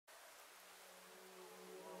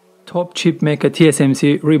Top chip maker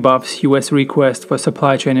TSMC rebuffs US request for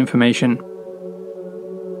supply chain information.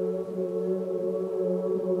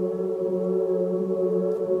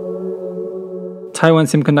 Taiwan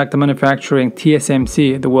Semiconductor Manufacturing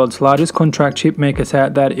TSMC, the world's largest contract chip maker,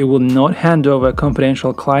 said that it will not hand over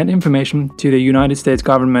confidential client information to the United States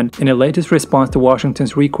government in a latest response to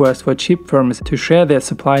Washington's request for chip firms to share their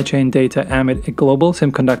supply chain data amid a global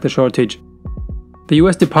semiconductor shortage. The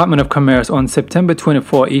US Department of Commerce on September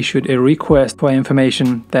 24 issued a request for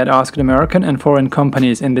information that asked American and foreign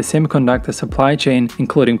companies in the semiconductor supply chain,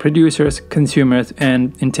 including producers, consumers,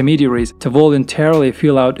 and intermediaries, to voluntarily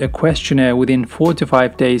fill out a questionnaire within 4 to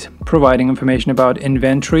 5 days, providing information about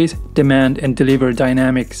inventories, demand, and delivery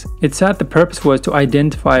dynamics. It said the purpose was to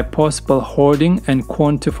identify possible hoarding and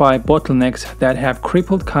quantify bottlenecks that have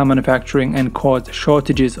crippled car manufacturing and caused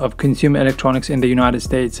shortages of consumer electronics in the United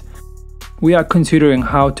States. We are considering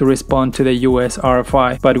how to respond to the US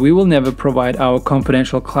RFI, but we will never provide our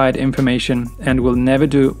confidential client information and will never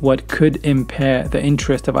do what could impair the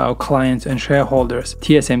interest of our clients and shareholders,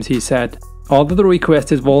 TSMC said. Although the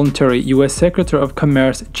request is voluntary, US Secretary of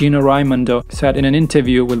Commerce Gina Raimondo said in an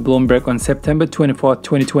interview with Bloomberg on September 24,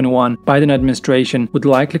 2021, Biden administration would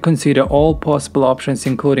likely consider all possible options,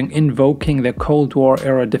 including invoking the Cold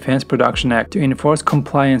War-era Defense Production Act to enforce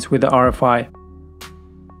compliance with the RFI.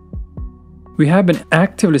 We have been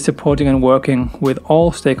actively supporting and working with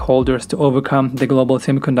all stakeholders to overcome the global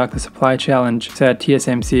semiconductor supply challenge, said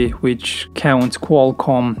TSMC, which counts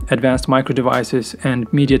Qualcomm, Advanced Micro Devices, and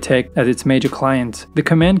MediaTek as its major clients. The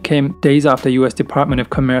command came days after US Department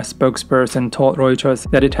of Commerce spokesperson told Reuters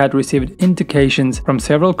that it had received indications from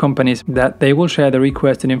several companies that they will share the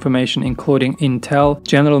requested information, including Intel,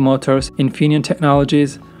 General Motors, Infineon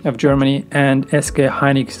Technologies of Germany, and SK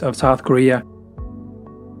Hynix of South Korea.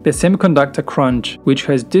 The semiconductor crunch, which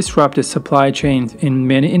has disrupted supply chains in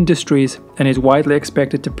many industries and is widely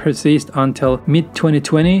expected to persist until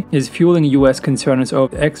mid-2020, is fueling US concerns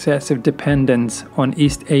over excessive dependence on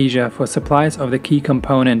East Asia for supplies of the key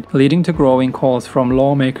component, leading to growing calls from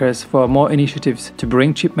lawmakers for more initiatives to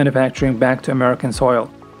bring chip manufacturing back to American soil.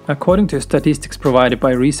 According to statistics provided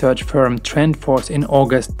by research firm TrendForce in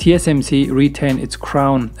August, TSMC retained its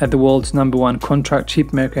crown as the world's #1 contract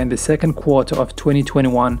chip maker in the second quarter of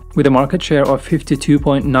 2021, with a market share of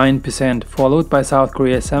 52.9%, followed by South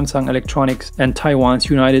Korea's Samsung Electronics and Taiwan's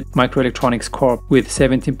United Microelectronics Corp, with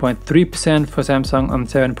 17.3% for Samsung and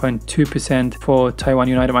 7.2% for Taiwan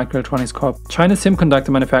United Microelectronics Corp. China's Semiconductor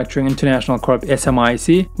Manufacturing International Corp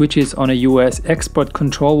 (SMIC), which is on a US export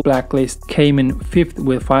control blacklist, came in 5th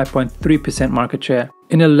with 5.3% market share.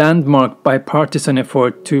 In a landmark bipartisan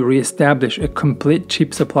effort to re-establish a complete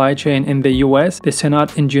chip supply chain in the US, the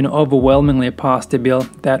Senate in June overwhelmingly passed a bill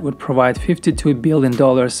that would provide $52 billion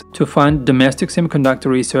to fund domestic semiconductor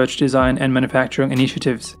research, design, and manufacturing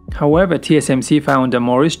initiatives. However, TSMC founder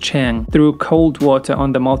Morris Chang threw cold water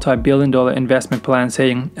on the multi-billion-dollar investment plan,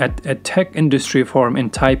 saying at a tech industry forum in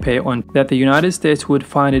Taipei that the United States would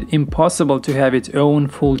find it impossible to have its own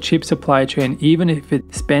full chip supply chain even if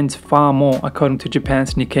it spends far more, according to Japan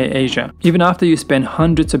Nikkei Asia. Even after you spend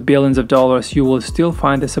hundreds of billions of dollars, you will still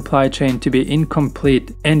find the supply chain to be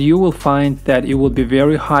incomplete, and you will find that it will be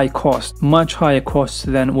very high cost, much higher costs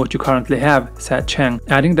than what you currently have, said Chang,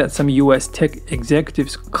 adding that some US tech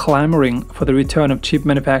executives clamoring for the return of chip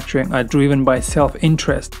manufacturing are driven by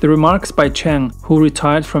self-interest. The remarks by Chang, who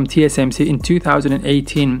retired from TSMC in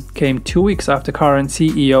 2018, came 2 weeks after current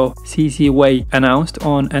CEO C.C. Wei announced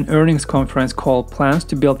on an earnings conference call plans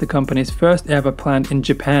to build the company's first ever plant in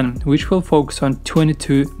Japan, which will focus on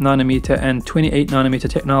 22nm and 28nm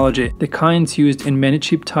technology, the kinds used in many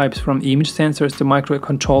chip types from image sensors to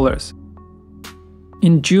microcontrollers.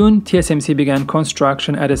 In June, TSMC began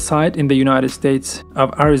construction at a site in the United States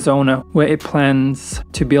of Arizona, where it plans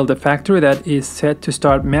to build a factory that is set to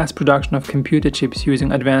start mass production of computer chips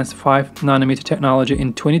using advanced 5nm technology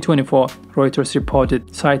in 2024, Reuters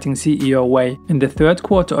reported, citing CEO Wei. In the third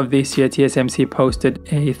quarter of this year, TSMC posted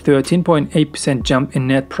a 13.8% jump in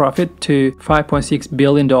net profit to $5.6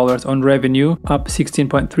 billion on revenue, up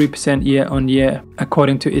 16.3% year-on-year,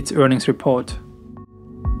 according to its earnings report.